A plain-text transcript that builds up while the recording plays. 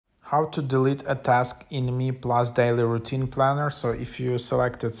How to delete a task in Me Plus Daily Routine Planner. So if you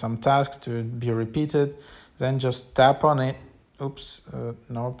selected some tasks to be repeated, then just tap on it. Oops,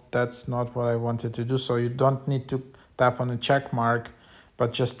 nope, that's not what I wanted to do. So you don't need to tap on a check mark,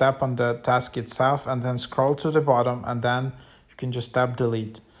 but just tap on the task itself and then scroll to the bottom, and then you can just tap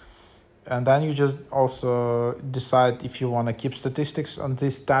delete. And then you just also decide if you want to keep statistics on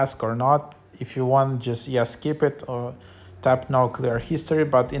this task or not. If you want, just yes, keep it, or tap no clear history.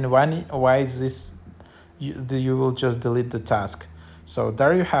 But in one way, you will just delete the task. So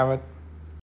there you have it.